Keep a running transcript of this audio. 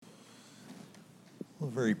Well,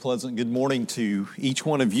 very pleasant good morning to each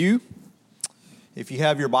one of you. If you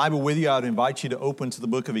have your Bible with you, I'd invite you to open to the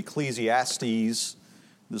book of Ecclesiastes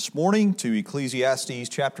this morning, to Ecclesiastes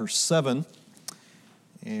chapter 7,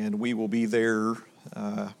 and we will be there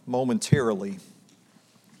momentarily.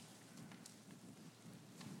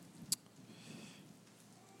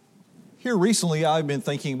 Here recently, I've been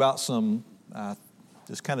thinking about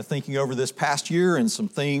just kind of thinking over this past year and some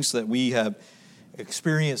things that we have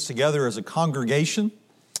experienced together as a congregation,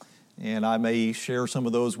 and I may share some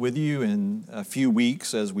of those with you in a few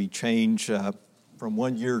weeks as we change from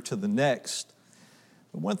one year to the next.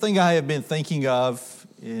 But one thing I have been thinking of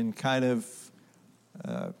in kind of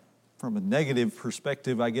from a negative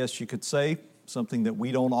perspective, I guess you could say, something that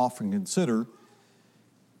we don't often consider,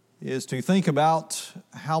 is to think about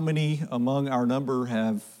how many among our number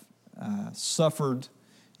have suffered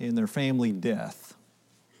in their family death.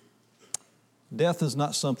 Death is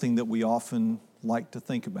not something that we often like to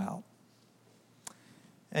think about.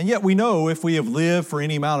 And yet we know if we have lived for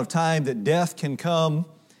any amount of time that death can come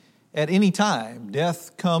at any time.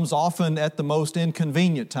 Death comes often at the most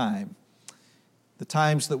inconvenient time. The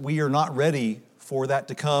times that we are not ready for that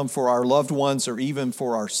to come for our loved ones or even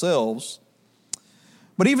for ourselves.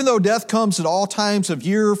 But even though death comes at all times of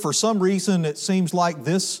year, for some reason it seems like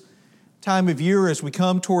this time of year as we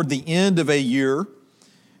come toward the end of a year,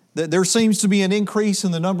 that there seems to be an increase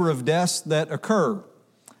in the number of deaths that occur.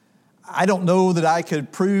 I don't know that I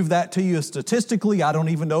could prove that to you statistically. I don't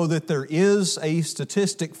even know that there is a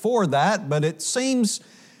statistic for that, but it seems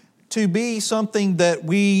to be something that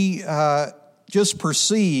we just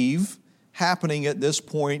perceive happening at this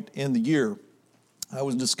point in the year. I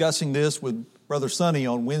was discussing this with Brother Sonny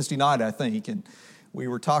on Wednesday night, I think, and we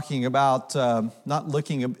were talking about not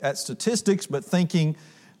looking at statistics, but thinking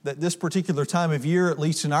that this particular time of year, at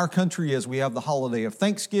least in our country, as we have the holiday of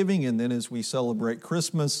Thanksgiving and then as we celebrate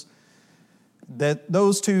Christmas, that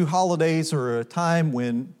those two holidays are a time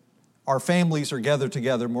when our families are gathered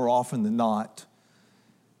together more often than not.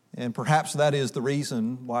 And perhaps that is the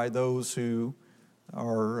reason why those who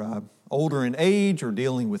are older in age or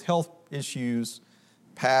dealing with health issues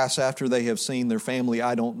pass after they have seen their family.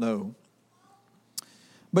 I don't know.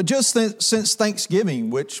 But just since Thanksgiving,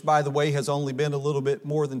 which, by the way, has only been a little bit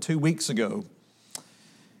more than 2 weeks ago,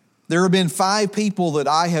 there have been 5 people that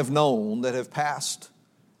I have known that have passed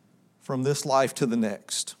from this life to the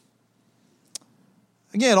next.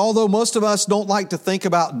 Again, although most of us don't like to think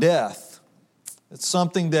about death, it's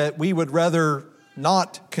something that we would rather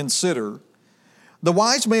not consider. The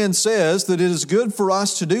wise man says that it is good for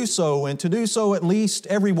us to do so, and to do so at least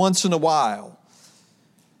every once in a while.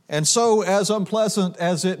 And so, as unpleasant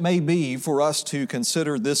as it may be for us to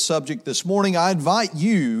consider this subject this morning, I invite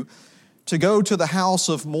you to go to the house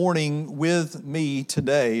of mourning with me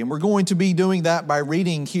today. And we're going to be doing that by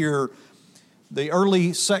reading here the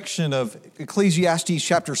early section of Ecclesiastes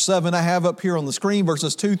chapter 7. I have up here on the screen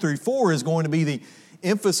verses 2 through 4 is going to be the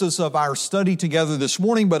emphasis of our study together this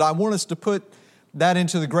morning, but I want us to put that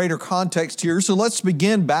into the greater context here. So let's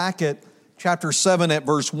begin back at chapter 7 at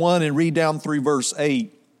verse 1 and read down through verse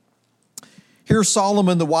 8. Here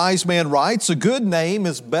Solomon the wise man writes, "A good name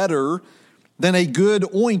is better than a good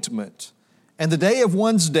ointment, and the day of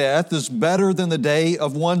one's death is better than the day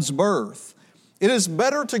of one's birth. It is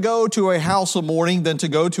better to go to a house of mourning than to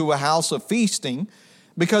go to a house of feasting,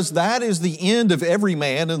 because that is the end of every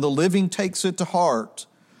man, and the living takes it to heart.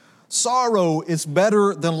 Sorrow is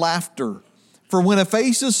better than laughter, for when a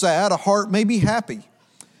face is sad, a heart may be happy.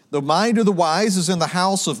 The mind of the wise is in the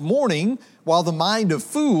house of mourning, while the mind of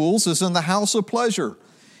fools is in the house of pleasure.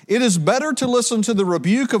 It is better to listen to the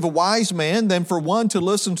rebuke of a wise man than for one to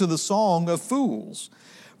listen to the song of fools.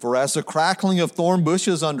 For as the crackling of thorn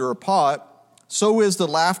bushes under a pot, so is the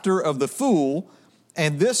laughter of the fool,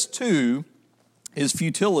 and this too is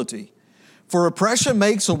futility. For oppression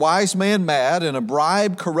makes a wise man mad, and a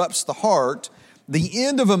bribe corrupts the heart. The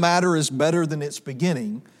end of a matter is better than its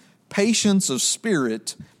beginning. Patience of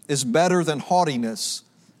spirit is better than haughtiness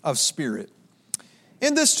of spirit."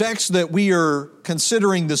 In this text that we are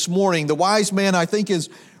considering this morning, the wise man, I think, is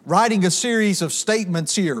writing a series of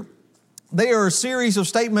statements here. They are a series of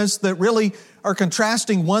statements that really are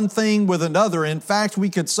contrasting one thing with another. In fact, we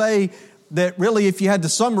could say that really, if you had to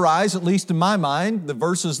summarize, at least in my mind, the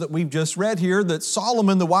verses that we've just read here, that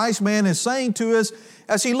Solomon, the wise man, is saying to us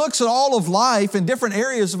as he looks at all of life in different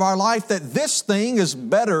areas of our life, that this thing is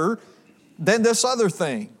better than this other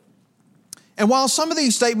thing. And while some of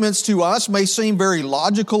these statements to us may seem very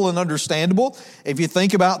logical and understandable, if you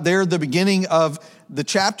think about there the beginning of the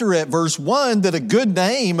chapter at verse 1 that a good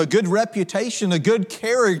name, a good reputation, a good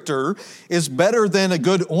character is better than a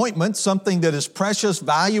good ointment, something that is precious,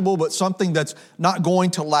 valuable, but something that's not going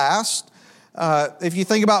to last. If you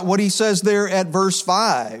think about what he says there at verse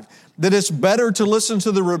 5, that it's better to listen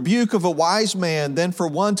to the rebuke of a wise man than for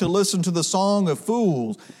one to listen to the song of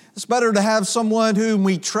fools. It's better to have someone whom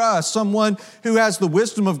we trust, someone who has the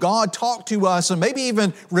wisdom of God talk to us and maybe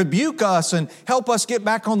even rebuke us and help us get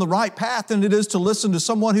back on the right path than it is to listen to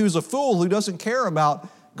someone who's a fool who doesn't care about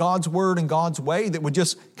God's word and God's way, that would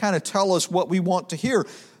just kind of tell us what we want to hear.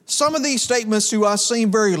 Some of these statements to us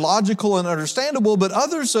seem very logical and understandable, but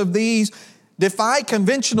others of these defy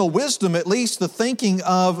conventional wisdom, at least the thinking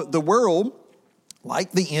of the world,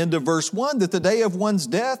 like the end of verse 1, that the day of one's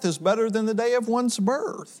death is better than the day of one's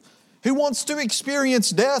birth. Who wants to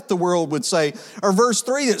experience death, the world would say. Or verse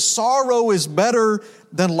 3, that sorrow is better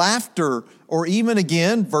than laughter. Or even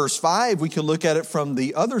again, verse 5, we can look at it from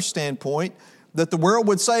the other standpoint, that the world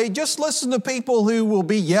would say, just listen to people who will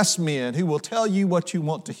be yes men, who will tell you what you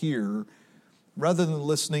want to hear, rather than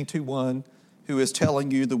listening to one who is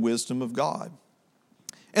telling you the wisdom of God.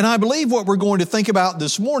 And I believe what we're going to think about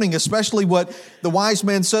this morning, especially what the wise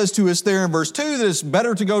man says to us there in verse 2, that it's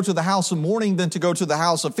better to go to the house of mourning than to go to the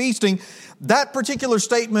house of feasting. That particular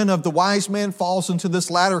statement of the wise man falls into this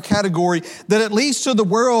latter category, that at least to the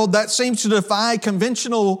world, that seems to defy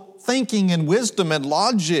conventional thinking and wisdom and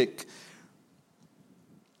logic.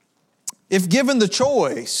 If given the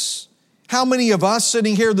choice, how many of us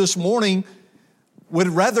sitting here this morning would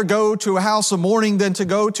rather go to a house of mourning than to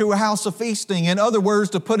go to a house of feasting? In other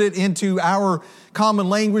words, to put it into our common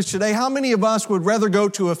language today, how many of us would rather go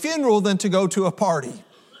to a funeral than to go to a party?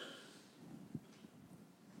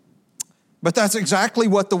 But that's exactly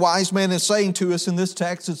what the wise man is saying to us in this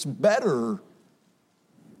text. It's better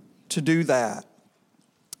to do that.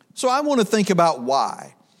 So I want to think about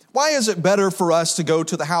why. Why is it better for us to go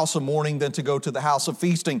to the house of mourning than to go to the house of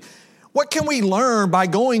feasting? What can we learn by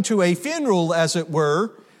going to a funeral, as it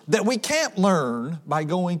were, that we can't learn by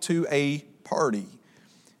going to a party?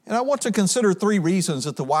 And I want to consider 3 reasons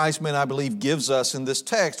that the wise man, I believe, gives us in this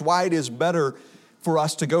text why it is better for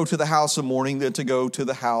us to go to the house of mourning than to go to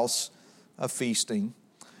the house of feasting.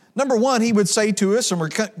 Number 1, he would say to us, and we're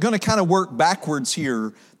going to kind of work backwards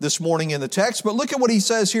here this morning in the text, but look at what he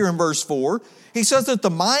says here in verse 4. He says that the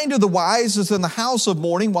mind of the wise is in the house of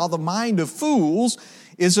mourning, while the mind of fools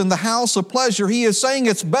is in the house of pleasure. He is saying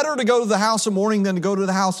it's better to go to the house of mourning than to go to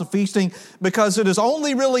the house of feasting, because it is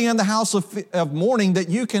only really in the house of mourning that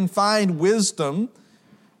you can find wisdom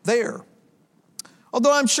there.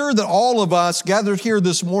 Although I'm sure that all of us gathered here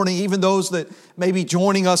this morning, even those that may be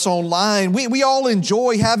joining us online, we all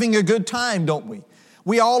enjoy having a good time, don't we?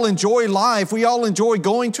 We all enjoy life. We all enjoy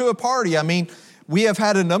going to a party. I mean, we have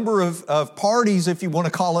had a number of parties, if you want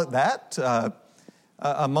to call it that,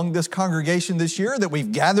 among this congregation this year, that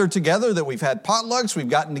we've gathered together, that we've had potlucks, we've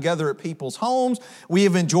gotten together at people's homes, we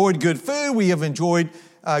have enjoyed good food, we have enjoyed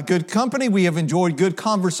good company, we have enjoyed good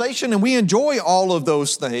conversation, and we enjoy all of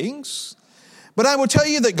those things. But I will tell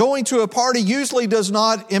you that going to a party usually does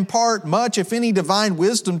not impart much, if any, divine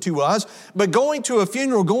wisdom to us, but going to a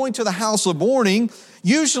funeral, going to the house of mourning,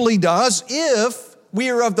 usually does, if we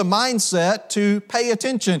are of the mindset to pay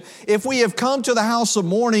attention. If we have come to the house of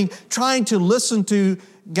mourning trying to listen to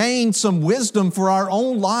gain some wisdom for our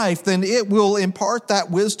own life, then it will impart that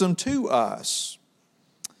wisdom to us.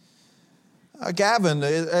 Gavin,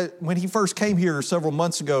 when he first came here several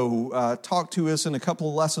months ago, talked to us in a couple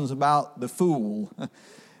of lessons about the fool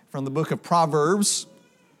from the book of Proverbs.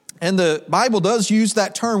 And the Bible does use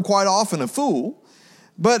that term quite often, a fool.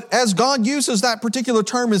 But as God uses that particular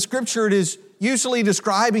term in Scripture, it is usually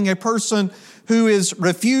describing a person who is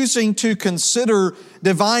refusing to consider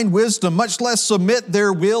divine wisdom, much less submit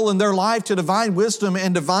their will and their life to divine wisdom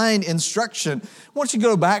and divine instruction. I want you to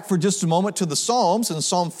go back for just a moment to the Psalms in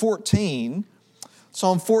Psalm 14.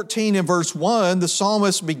 Psalm 14 in verse 1, the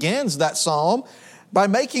psalmist begins that psalm by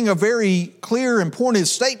making a very clear and pointed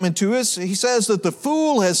statement to us. He says that the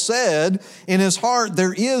fool has said in his heart,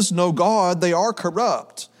 there is no God, they are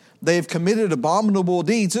corrupt. They have committed abominable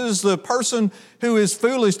deeds. It is the person who is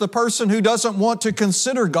foolish, the person who doesn't want to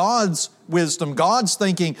consider God's wisdom, God's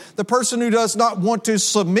thinking, the person who does not want to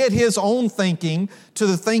submit his own thinking to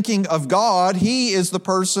the thinking of God. He is the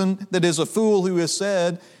person that is a fool who has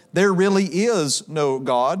said, there really is no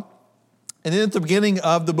God. And then at the beginning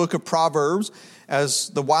of the book of Proverbs, as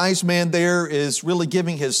the wise man there is really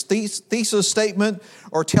giving his thesis statement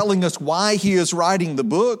or telling us why he is writing the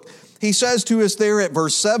book, he says to us there at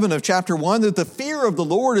verse 7 of chapter 1 that the fear of the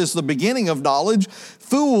Lord is the beginning of knowledge.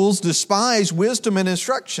 Fools despise wisdom and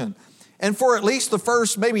instruction. And for at least the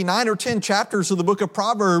first maybe 9 or 10 chapters of the book of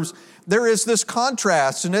Proverbs, there is this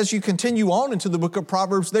contrast. And as you continue on into the book of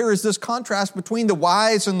Proverbs, there is this contrast between the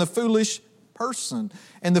wise and the foolish person.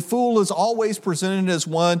 And the fool is always presented as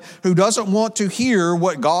one who doesn't want to hear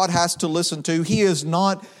what God has to listen to. He is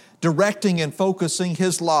not directing and focusing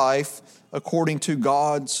his life according to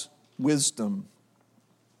God's wisdom.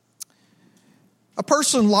 A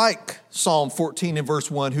person like Psalm 14 and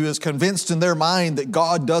verse 1, who is convinced in their mind that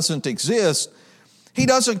God doesn't exist, he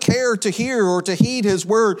doesn't care to hear or to heed his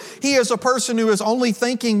word. He is a person who is only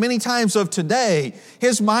thinking many times of today.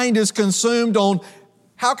 His mind is consumed on,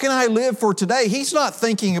 how can I live for today? He's not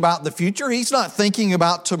thinking about the future. He's not thinking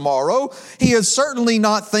about tomorrow. He is certainly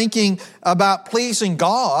not thinking about pleasing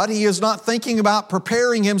God. He is not thinking about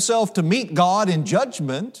preparing himself to meet God in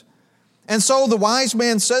judgment. And so the wise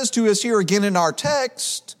man says to us here again in our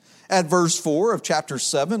text, at verse 4 of chapter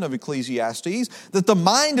 7 of Ecclesiastes, that the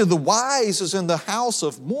mind of the wise is in the house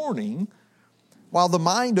of mourning, while the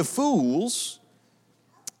mind of fools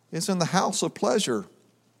is in the house of pleasure.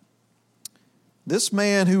 This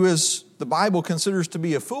man who is, the Bible considers to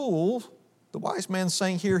be a fool, the wise man's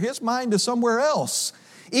saying here, his mind is somewhere else.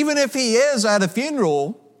 Even if he is at a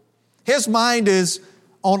funeral, his mind is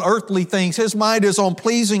on earthly things. His mind is on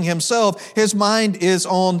pleasing himself. His mind is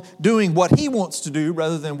on doing what he wants to do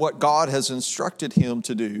rather than what God has instructed him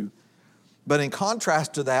to do. But in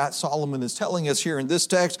contrast to that, Solomon is telling us here in this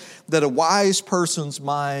text that a wise person's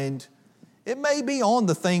mind, it may be on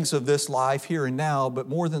the things of this life here and now, but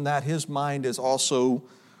more than that, his mind is also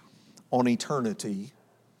on eternity,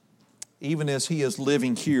 even as he is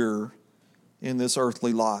living here in this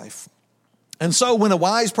earthly life. And so when a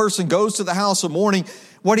wise person goes to the house of mourning,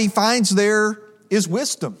 what he finds there is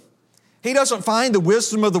wisdom. He doesn't find the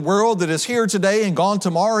wisdom of the world that is here today and gone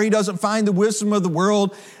tomorrow. He doesn't find the wisdom of the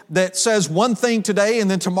world that says one thing today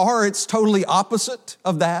and then tomorrow it's totally opposite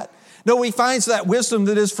of that. No, he finds that wisdom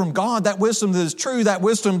that is from God, that wisdom that is true, that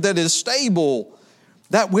wisdom that is stable,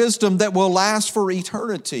 that wisdom that will last for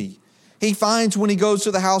eternity. He finds when he goes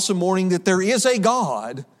to the house of mourning that there is a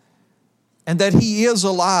God and that he is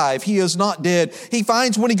alive. He is not dead. He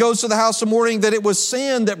finds when he goes to the house of mourning that it was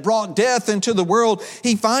sin that brought death into the world.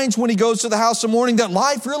 He finds when he goes to the house of mourning that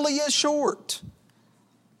life really is short.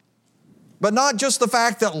 But not just the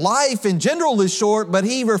fact that life in general is short, but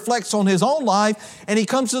he reflects on his own life and he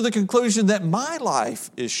comes to the conclusion that my life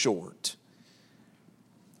is short.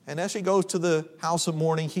 And as he goes to the house of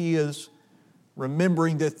mourning, he is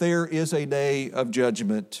remembering that there is a day of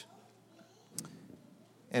judgment.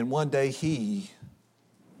 And one day he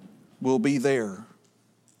will be there.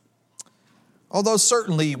 Although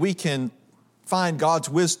certainly we can find God's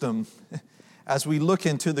wisdom as we look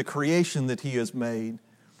into the creation that he has made.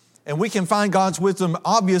 And we can find God's wisdom,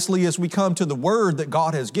 obviously, as we come to the word that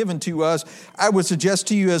God has given to us. I would suggest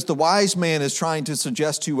to you, as the wise man is trying to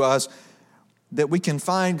suggest to us, that we can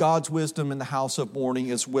find God's wisdom in the house of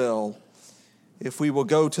mourning as well, if we will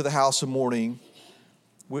go to the house of mourning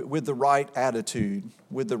with the right attitude,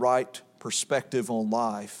 with the right perspective on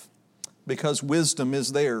life, because wisdom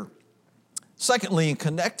is there. Secondly, and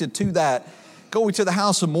connected to that, going to the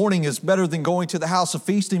house of mourning is better than going to the house of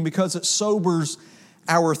feasting because it sobers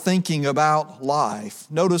our thinking about life.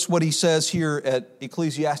 Notice what he says here at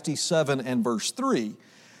Ecclesiastes 7 and verse 3.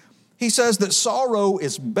 He says that sorrow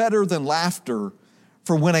is better than laughter,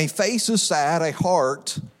 for when a face is sad, a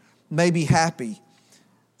heart may be happy.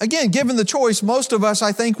 Again, given the choice, most of us,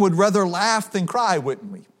 I think, would rather laugh than cry,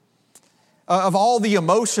 wouldn't we? Of all the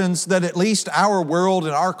emotions that at least our world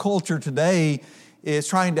and our culture today is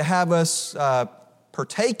trying to have us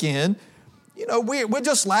partake in, you know, we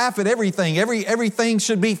just laugh at everything. Everything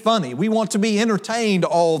should be funny. We want to be entertained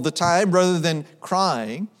all the time rather than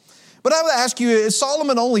crying. But I would ask you, is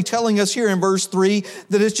Solomon only telling us here in verse 3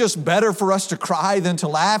 that it's just better for us to cry than to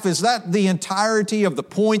laugh? Is that the entirety of the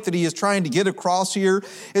point that he is trying to get across here?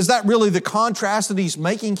 Is that really the contrast that he's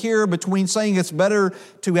making here between saying it's better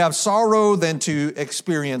to have sorrow than to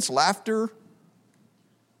experience laughter?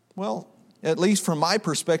 Well, at least from my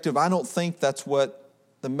perspective, I don't think that's what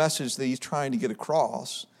the message that he's trying to get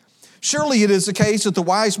across. Surely it is the case that the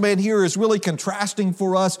wise man here is really contrasting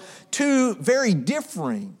for us two very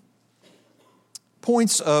differing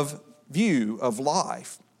points of view of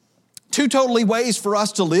life. Two totally ways for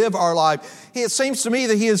us to live our life. It seems to me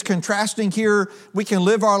that he is contrasting here. We can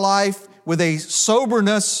live our life with a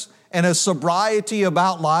soberness and a sobriety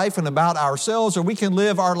about life and about ourselves, or we can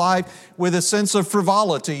live our life with a sense of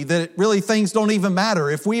frivolity, that really things don't even matter.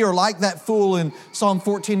 If we are like that fool in Psalm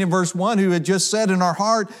 14 and verse 1 who had just said in our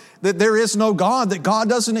heart that there is no God, that God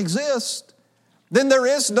doesn't exist, then there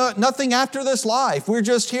is nothing after this life. We're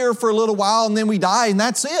just here for a little while and then we die and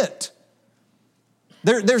that's it.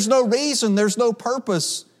 There's no reason, there's no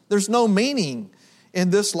purpose, there's no meaning in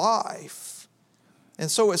this life. And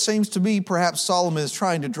so it seems to me perhaps Solomon is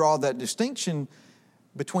trying to draw that distinction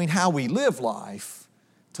between how we live life,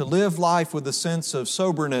 to live life with a sense of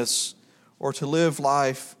soberness or to live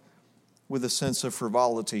life with a sense of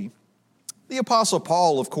frivolity. The Apostle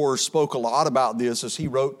Paul, of course, spoke a lot about this as he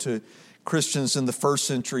wrote to Christians in the first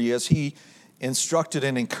century, as he instructed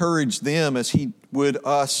and encouraged them as he would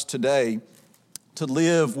us today to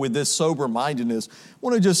live with this sober-mindedness. I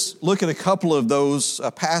want to just look at a couple of those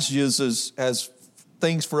passages as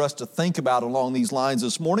things for us to think about along these lines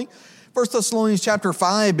this morning. 1 Thessalonians chapter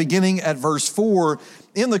 5, beginning at verse 4,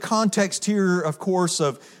 in the context here, of course,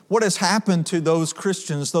 of what has happened to those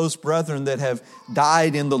Christians, those brethren that have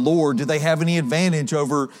died in the Lord. Do they have any advantage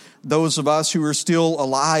over those of us who are still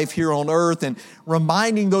alive here on earth? And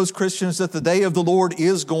reminding those Christians that the day of the Lord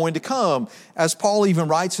is going to come. As Paul even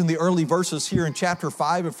writes in the early verses here in chapter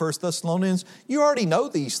 5 of 1 Thessalonians, you already know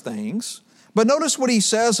these things. But notice what he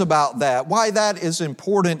says about that, why that is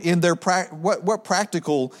important in their what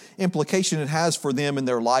practical implication it has for them in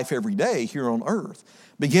their life every day here on earth.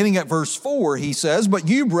 Beginning at verse 4, he says, "But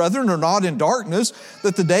you, brethren, are not in darkness,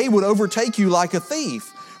 that the day would overtake you like a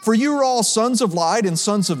thief. For you are all sons of light and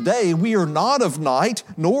sons of day. We are not of night,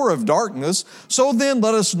 nor of darkness. So then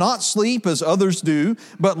let us not sleep as others do,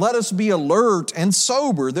 but let us be alert and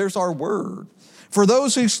sober." There's our word. "For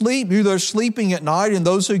those who sleep do their sleeping at night, and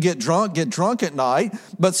those who get drunk at night.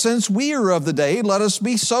 But since we are of the day, let us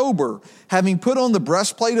be sober, having put on the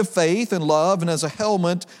breastplate of faith and love, and as a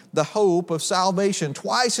helmet, the hope of salvation."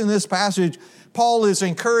 Twice in this passage, Paul is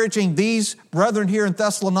encouraging these brethren here in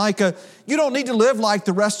Thessalonica, you don't need to live like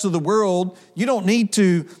the rest of the world. You don't need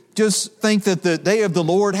to just think that the day of the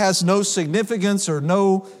Lord has no significance or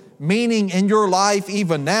no meaning in your life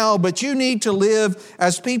even now, but you need to live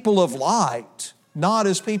as people of light, not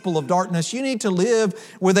as people of darkness. You need to live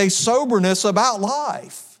with a soberness about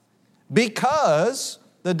life because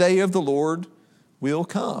the day of the Lord will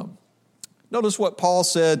come. Notice what Paul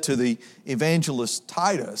said to the evangelist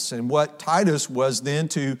Titus and what Titus was then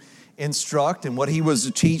to instruct and what he was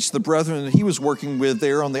to teach the brethren that he was working with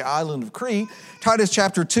there on the island of Crete. Titus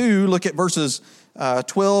chapter 2, look at verses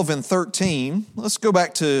 12 and 13. Let's go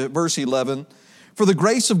back to verse 11. "For the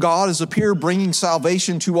grace of God has appeared, bringing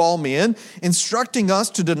salvation to all men, instructing us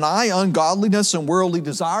to deny ungodliness and worldly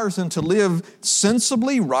desires and to live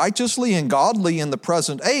sensibly, righteously, and godly in the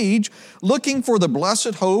present age, looking for the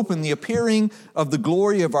blessed hope and the appearing of the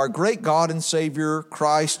glory of our great God and Savior,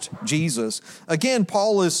 Christ Jesus." Again,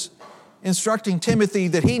 Paul is instructing Timothy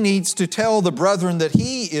that he needs to tell the brethren that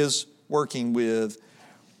he is working with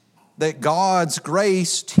that God's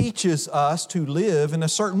grace teaches us to live in a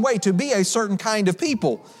certain way, to be a certain kind of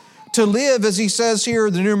people. To live, as he says here,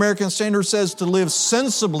 the New American Standard says to live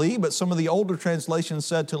sensibly, but some of the older translations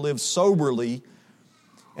said to live soberly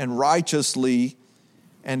and righteously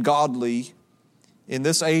and godly in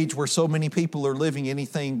this age where so many people are living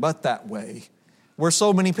anything but that way. Where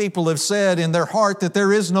so many people have said in their heart that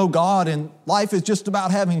there is no God and life is just about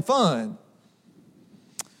having fun.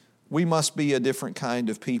 We must be a different kind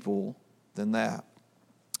of people than that.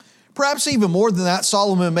 Perhaps even more than that,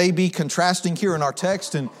 Solomon may be contrasting here in our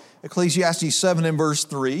text in Ecclesiastes 7 and verse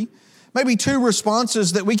 3. Maybe two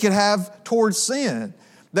responses that we could have towards sin.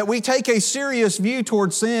 That we take a serious view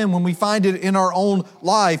towards sin when we find it in our own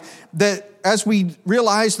life. That as we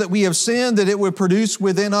realize that we have sinned, that it would produce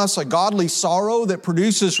within us a godly sorrow that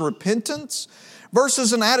produces repentance.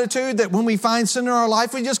 Versus an attitude that when we find sin in our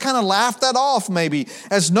life, we just kind of laugh that off maybe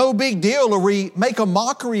as no big deal, or we make a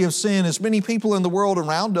mockery of sin as many people in the world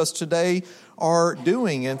around us today are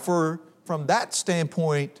doing. And from that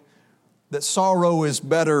standpoint, that sorrow is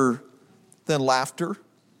better than laughter.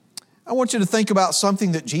 I want you to think about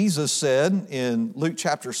something that Jesus said in Luke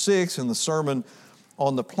chapter 6 in the Sermon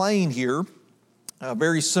on the Plain here,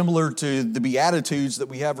 very similar to the Beatitudes that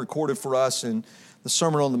we have recorded for us in the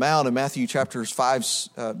Sermon on the Mount in Matthew chapter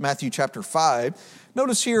 5.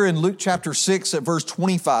 Notice here in Luke chapter 6 at verse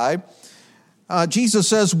 25, Jesus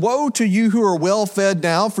says, "Woe to you who are well fed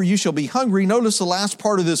now, for you shall be hungry." Notice the last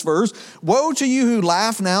part of this verse. "Woe to you who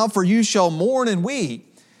laugh now, for you shall mourn and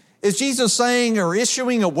weep." Is Jesus saying or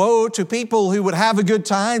issuing a woe to people who would have a good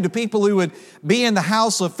time, to people who would be in the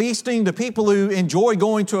house of feasting, to people who enjoy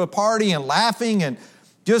going to a party and laughing and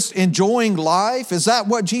just enjoying life? Is that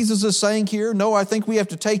what Jesus is saying here? No, I think we have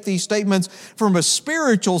to take these statements from a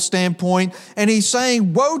spiritual standpoint. And he's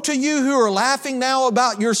saying, woe to you who are laughing now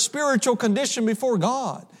about your spiritual condition before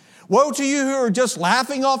God. Woe to you who are just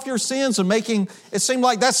laughing off your sins and making it seem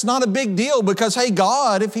like that's not a big deal because, hey,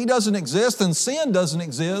 God, if He doesn't exist, then sin doesn't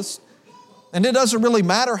exist. And it doesn't really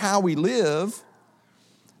matter how we live.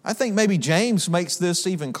 I think maybe James makes this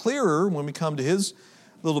even clearer when we come to his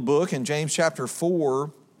little book in James chapter 4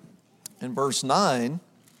 and verse 9.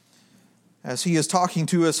 As he is talking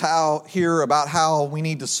to us here about how we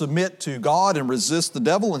need to submit to God and resist the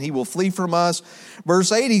devil and he will flee from us.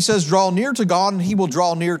 Verse 8, he says, draw near to God and He will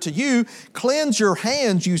draw near to you. Cleanse your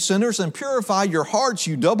hands, you sinners, and purify your hearts,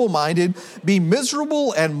 you double-minded. Be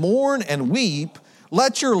miserable and mourn and weep.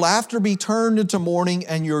 Let your laughter be turned into mourning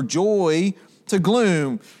and your joy to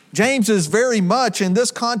gloom. James is very much in this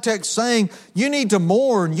context saying you need to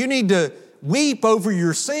mourn, you need to weep over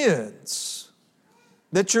your sins.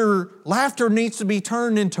 That your laughter needs to be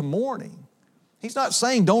turned into mourning. He's not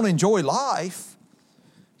saying don't enjoy life.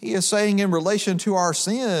 He is saying in relation to our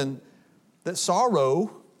sin that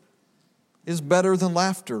sorrow is better than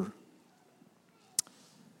laughter.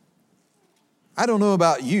 I don't know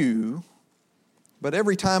about you, but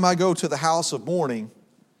every time I go to the house of mourning,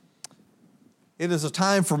 it is a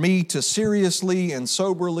time for me to seriously and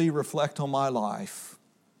soberly reflect on my life.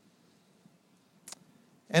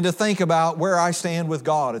 And to think about where I stand with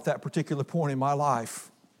God at that particular point in my life.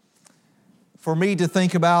 For me to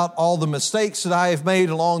think about all the mistakes that I have made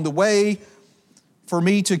along the way. For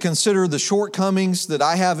me to consider the shortcomings that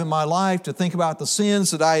I have in my life. To think about the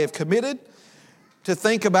sins that I have committed. To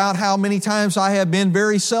think about how many times I have been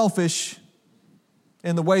very selfish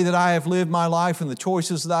in the way that I have lived my life and the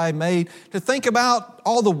choices that I have made. To think about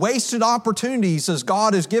all the wasted opportunities as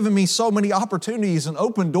God has given me so many opportunities and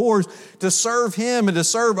open doors to serve Him and to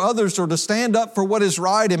serve others or to stand up for what is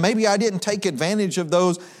right, and maybe I didn't take advantage of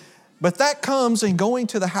those. But that comes in going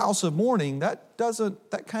to the house of mourning. That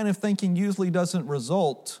kind of thinking usually doesn't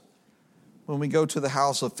result when we go to the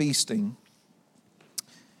house of feasting.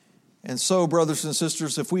 And so, brothers and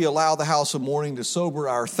sisters, if we allow the house of mourning to sober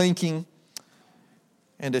our thinking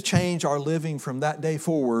and to change our living from that day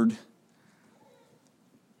forward,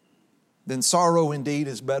 then sorrow indeed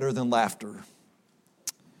is better than laughter.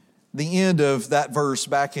 The end of that verse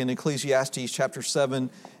back in Ecclesiastes chapter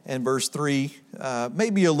 7 and verse 3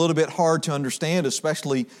 may be a little bit hard to understand,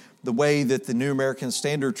 especially the way that the New American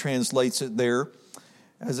Standard translates it there.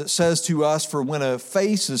 As it says to us, for when a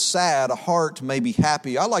face is sad, a heart may be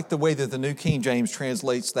happy. I like the way that the New King James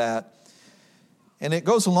translates that. And it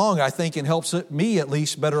goes along, I think, and helps me at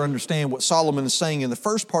least better understand what Solomon is saying in the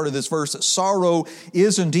first part of this verse, that sorrow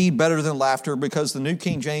is indeed better than laughter, because the New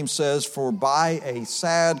King James says, for by a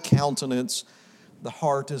sad countenance the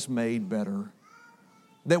heart is made better.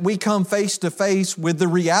 That we come face to face with the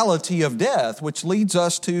reality of death, which leads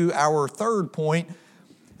us to our third point.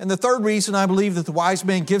 And the third reason I believe that the wise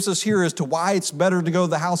man gives us here as to why it's better to go to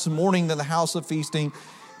the house of mourning than the house of feasting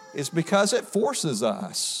is because it forces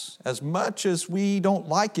us. As much as we don't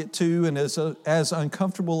like it to, and as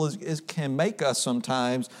uncomfortable as it can make us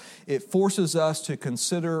sometimes, it forces us to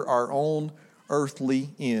consider our own earthly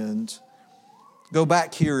end. Go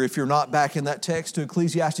back here, if you're not back in that text, to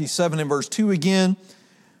Ecclesiastes 7 and verse 2 again.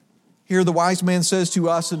 Here the wise man says to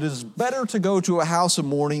us, it is better to go to a house of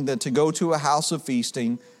mourning than to go to a house of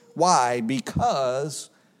feasting. Why?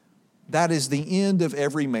 Because that is the end of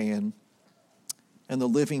every man, and the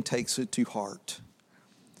living takes it to heart.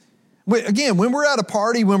 Again, when we're at a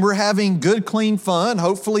party, when we're having good, clean fun,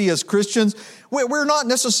 hopefully as Christians, we're not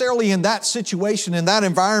necessarily in that situation, in that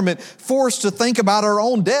environment, forced to think about our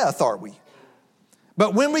own death, are we?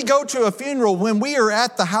 But when we go to a funeral, when we are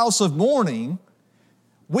at the house of mourning,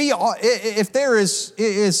 if there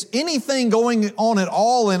is anything going on at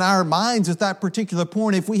all in our minds at that particular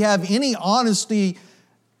point, if we have any honesty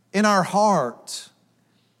in our heart,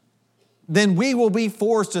 then we will be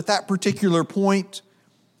forced at that particular point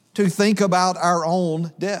to think about our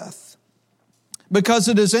own death. Because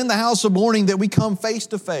it is in the house of mourning that we come face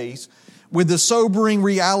to face with the sobering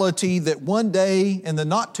reality that one day in the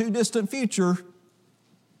not too distant future,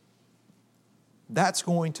 that's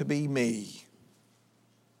going to be me.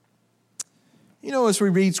 You know, as we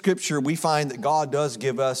read Scripture, we find that God does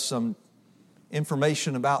give us some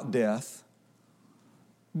information about death.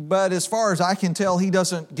 But as far as I can tell, He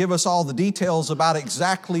doesn't give us all the details about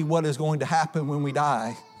exactly what is going to happen when we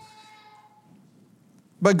die.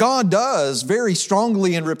 But God does very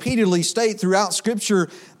strongly and repeatedly state throughout Scripture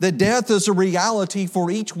that death is a reality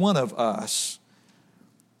for each one of us.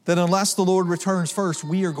 That unless the Lord returns first,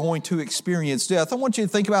 we are going to experience death. I want you to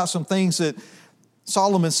think about some things that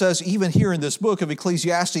Solomon says even here in this book of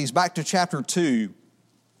Ecclesiastes, back to chapter 2,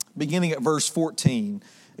 beginning at verse 14.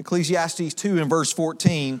 Ecclesiastes 2 and verse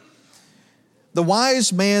 14. The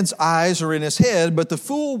wise man's eyes are in his head, but the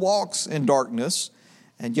fool walks in darkness.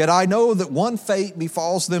 And yet I know that one fate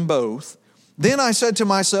befalls them both. Then I said to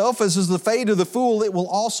myself, as is the fate of the fool, it will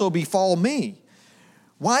also befall me.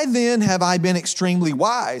 Why then have I been extremely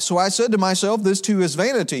wise? So I said to myself, this too is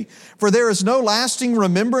vanity. For there is no lasting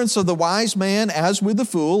remembrance of the wise man as with the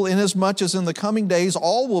fool, inasmuch as in the coming days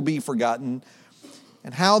all will be forgotten,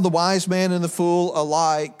 and how the wise man and the fool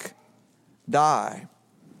alike die.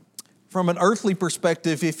 From an earthly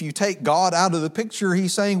perspective, if you take God out of the picture,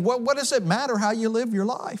 he's saying, what does it matter how you live your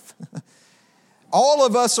life? All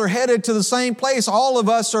of us are headed to the same place. All of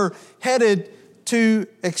us are headed to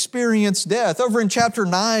experience death. Over in chapter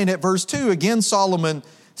 9 at verse 2, again, Solomon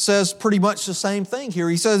says pretty much the same thing here.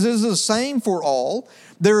 He says, it is the same for all.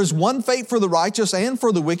 There is one fate for the righteous and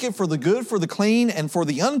for the wicked, for the good, for the clean, and for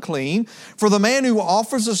the unclean, for the man who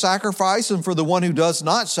offers a sacrifice and for the one who does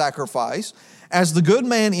not sacrifice. As the good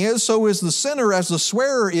man is, so is the sinner. As the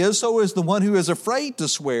swearer is, so is the one who is afraid to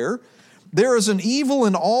swear. There is an evil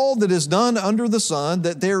in all that is done under the sun,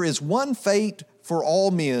 that there is one fate for all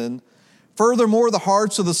men. Furthermore, the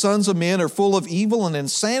hearts of the sons of men are full of evil, and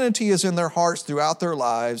insanity is in their hearts throughout their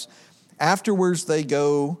lives. Afterwards, they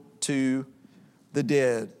go to the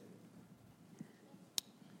dead.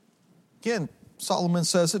 Again, Solomon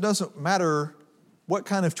says it doesn't matter what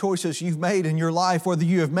kind of choices you've made in your life, whether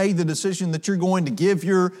you have made the decision that you're going to give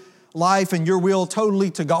your life and your will totally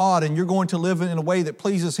to God and you're going to live in a way that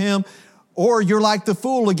pleases Him, or you're like the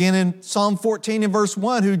fool again in Psalm 14 and verse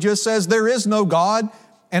 1 who just says, there is no God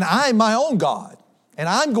and I'm my own God and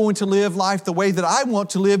I'm going to live life the way that I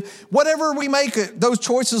want to live. Whatever we make those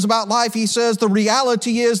choices about life, he says, the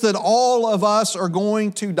reality is that all of us are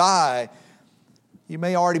going to die. You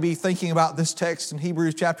may already be thinking about this text in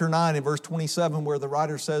Hebrews chapter 9 and verse 27 where the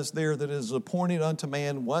writer says there that it is appointed unto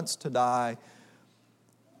man once to die,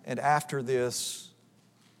 and after this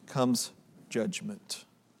comes judgment.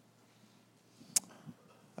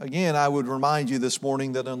 Again, I would remind you this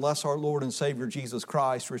morning that unless our Lord and Savior Jesus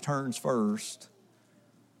Christ returns first,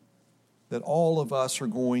 that all of us are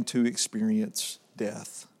going to experience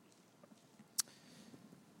death.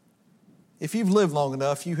 If you've lived long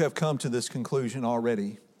enough, you have come to this conclusion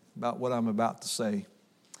already about what I'm about to say.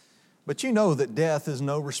 But you know that death is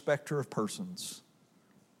no respecter of persons.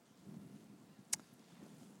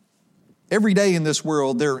 Every day in this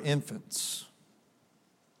world, there are infants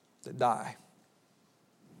that die.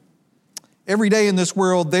 Every day in this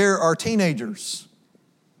world, there are teenagers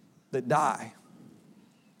that die.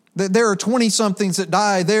 There are 20-somethings that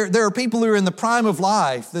die. There are people who are in the prime of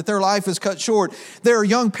life, that their life is cut short. There are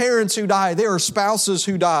young parents who die. There are spouses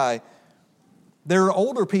who die. There are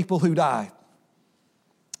older people who die.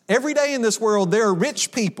 Every day in this world, there are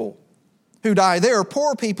rich people who die. There are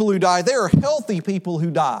poor people who die. There are healthy people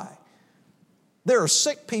who die. There are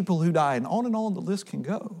sick people who die, and on the list can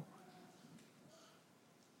go.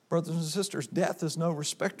 Brothers and sisters, death is no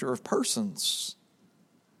respecter of persons.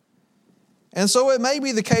 And so it may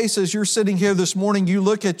be the case as you're sitting here this morning, you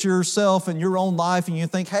look at yourself and your own life and you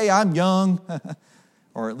think, hey, I'm young,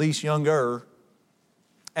 or at least younger,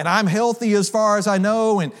 and I'm healthy as far as I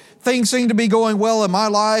know, and things seem to be going well in my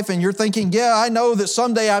life, and you're thinking, yeah, I know that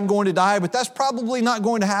someday I'm going to die, but that's probably not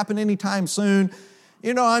going to happen anytime soon.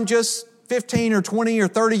 You know, I'm just 15 or 20 or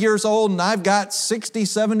 30 years old, and I've got 60,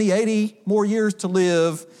 70, 80 more years to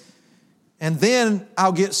live, and then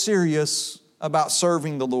I'll get serious about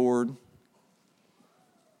serving the Lord.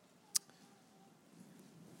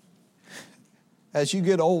 As you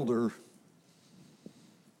get older,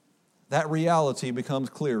 that reality becomes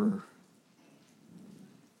clearer.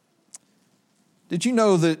 Did you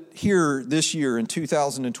know that here this year in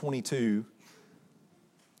 2022,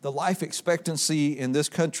 the life expectancy in this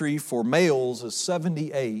country for males is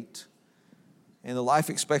 78, and the life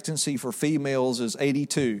expectancy for females is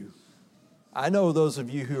 82? I know those of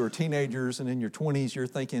you who are teenagers and in your 20s, you're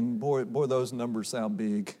thinking, boy, those numbers sound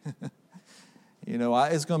big. You know,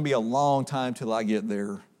 it's going to be a long time till I get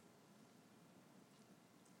there.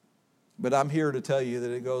 But I'm here to tell you that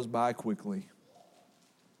it goes by quickly.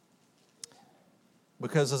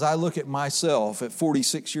 Because as I look at myself at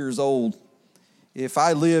 46 years old, if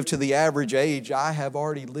I live to the average age, I have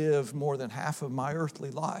already lived more than half of my earthly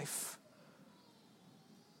life.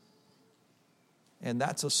 And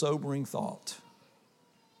that's a sobering thought.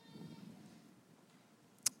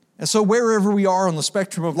 And so wherever we are on the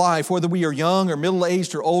spectrum of life, whether we are young or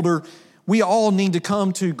middle-aged or older, we all need to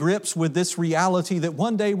come to grips with this reality that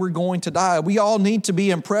one day we're going to die. We all need to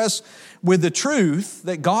be impressed with the truth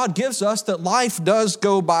that God gives us, that life does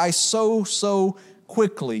go by so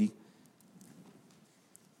quickly.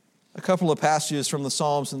 a couple of passages from the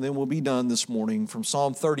Psalms, and then we'll be done this morning. From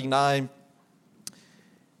Psalm 39,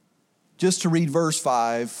 just to read verse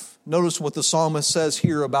 5. Notice what the psalmist says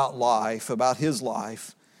here about life, about his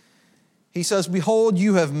life. He says, "Behold,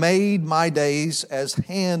 you have made my days as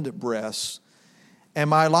handbreadths, and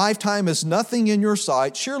my lifetime is nothing in your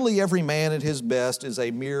sight. Surely every man at his best is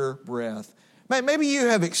a mere breath." Maybe you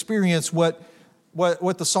have experienced what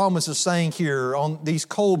the psalmist is saying here on these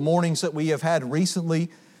cold mornings that we have had recently.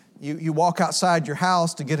 You walk outside your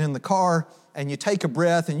house to get in the car, and you take a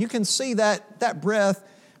breath, and you can see that breath,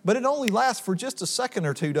 but it only lasts for just a second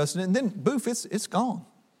or two, doesn't it? And then, boof, it's gone.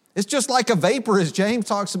 It's just like a vapor, as James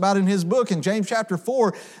talks about in his book in James chapter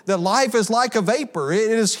 4, that life is like a vapor.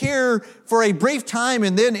 It is here for a brief time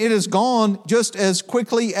and then it is gone just as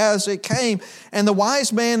quickly as it came. And the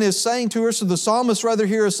wise man is saying to us, or the psalmist rather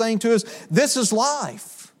here is saying to us, this is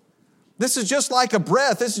life. This is just like a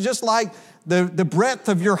breath. This is just like the breadth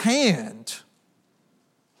of your hand.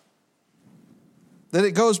 That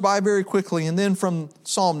it goes by very quickly. And then from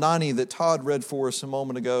Psalm 90 that Todd read for us a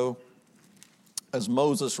moment ago, as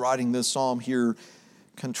Moses writing this psalm here,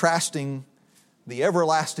 contrasting the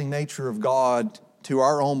everlasting nature of God to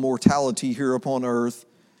our own mortality here upon earth.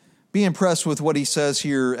 Be impressed with what he says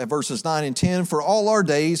here at verses 9 and 10. "For all our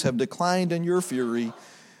days have declined in your fury.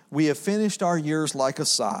 We have finished our years like a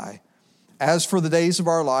sigh. As for the days of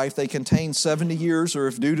our life, they contain 70 years, or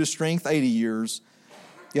if due to strength, 80 years.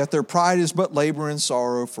 Yet their pride is but labor and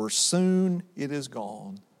sorrow, for soon it is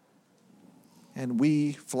gone, and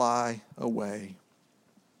we fly away."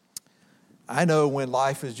 I know when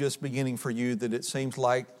life is just beginning for you that it seems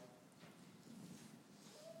like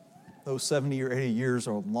those 70 or 80 years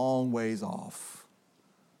are a long ways off.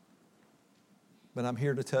 But I'm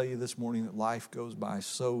here to tell you this morning that life goes by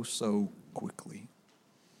so quickly.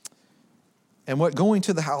 And what going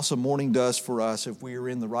to the house of mourning does for us, if we are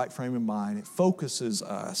in the right frame of mind, it focuses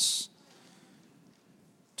us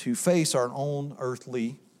to face our own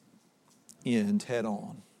earthly end head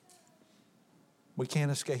on. We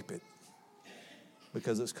can't escape it,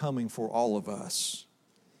 because it's coming for all of us.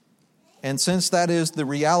 And since that is the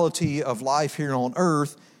reality of life here on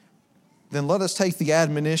earth, then let us take the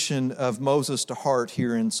admonition of Moses to heart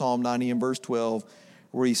here in Psalm 90 and verse 12,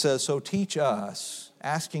 where he says, "So teach us,"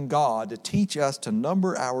 asking God to teach us to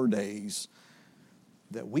number our days,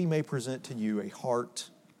 that we may present to you a heart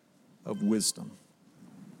of wisdom.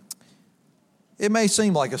 It may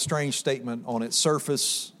seem like a strange statement on its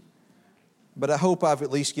surface, but I hope I've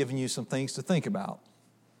at least given you some things to think about,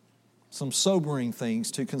 some sobering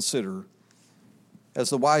things to consider. As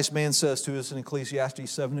the wise man says to us in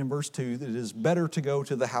Ecclesiastes 7 and verse 2, that it is better to go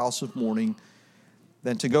to the house of mourning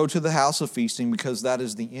than to go to the house of feasting, because that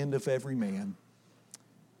is the end of every man,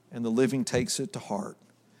 and the living takes it to heart.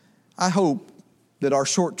 I hope that our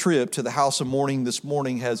short trip to the house of mourning this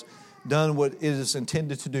morning has done what it is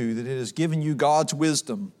intended to do, that it has given you God's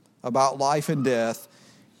wisdom about life and death.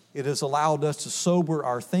 It has allowed us to sober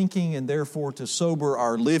our thinking and therefore to sober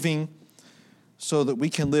our living, so that we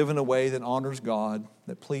can live in a way that honors God,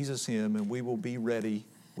 that pleases Him, and we will be ready,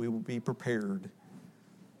 we will be prepared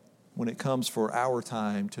when it comes for our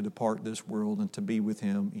time to depart this world and to be with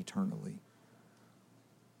Him eternally.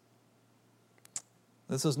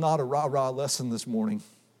 This is not a rah-rah lesson this morning,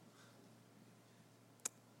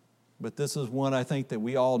 but this is one I think that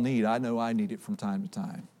we all need. I know I need it from time to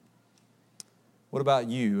time. What about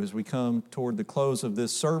you as we come toward the close of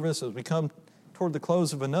this service, as we come toward the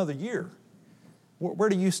close of another year? Where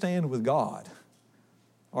do you stand with God?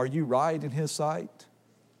 Are you right in His sight?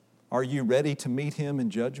 Are you ready to meet Him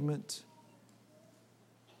in judgment?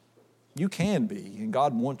 You can be, and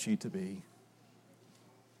God wants you to be.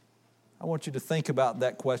 I want you to think about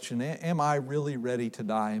that question. Am I really ready to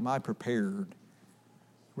die? Am I prepared?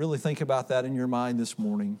 Really think about that in your mind this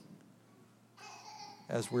morning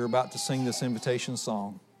as we're about to sing this invitation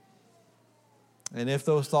song. And if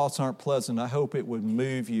those thoughts aren't pleasant, I hope it would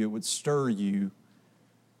move you, it would stir you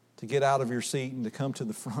to get out of your seat and to come to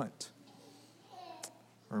the front.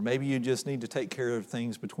 Or maybe you just need to take care of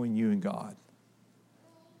things between you and God.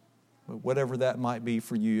 But whatever that might be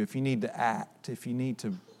for you, if you need to act, if you need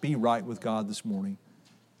to be right with God this morning,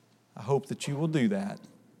 I hope that you will do that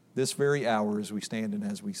this very hour as we stand and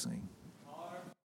as we sing.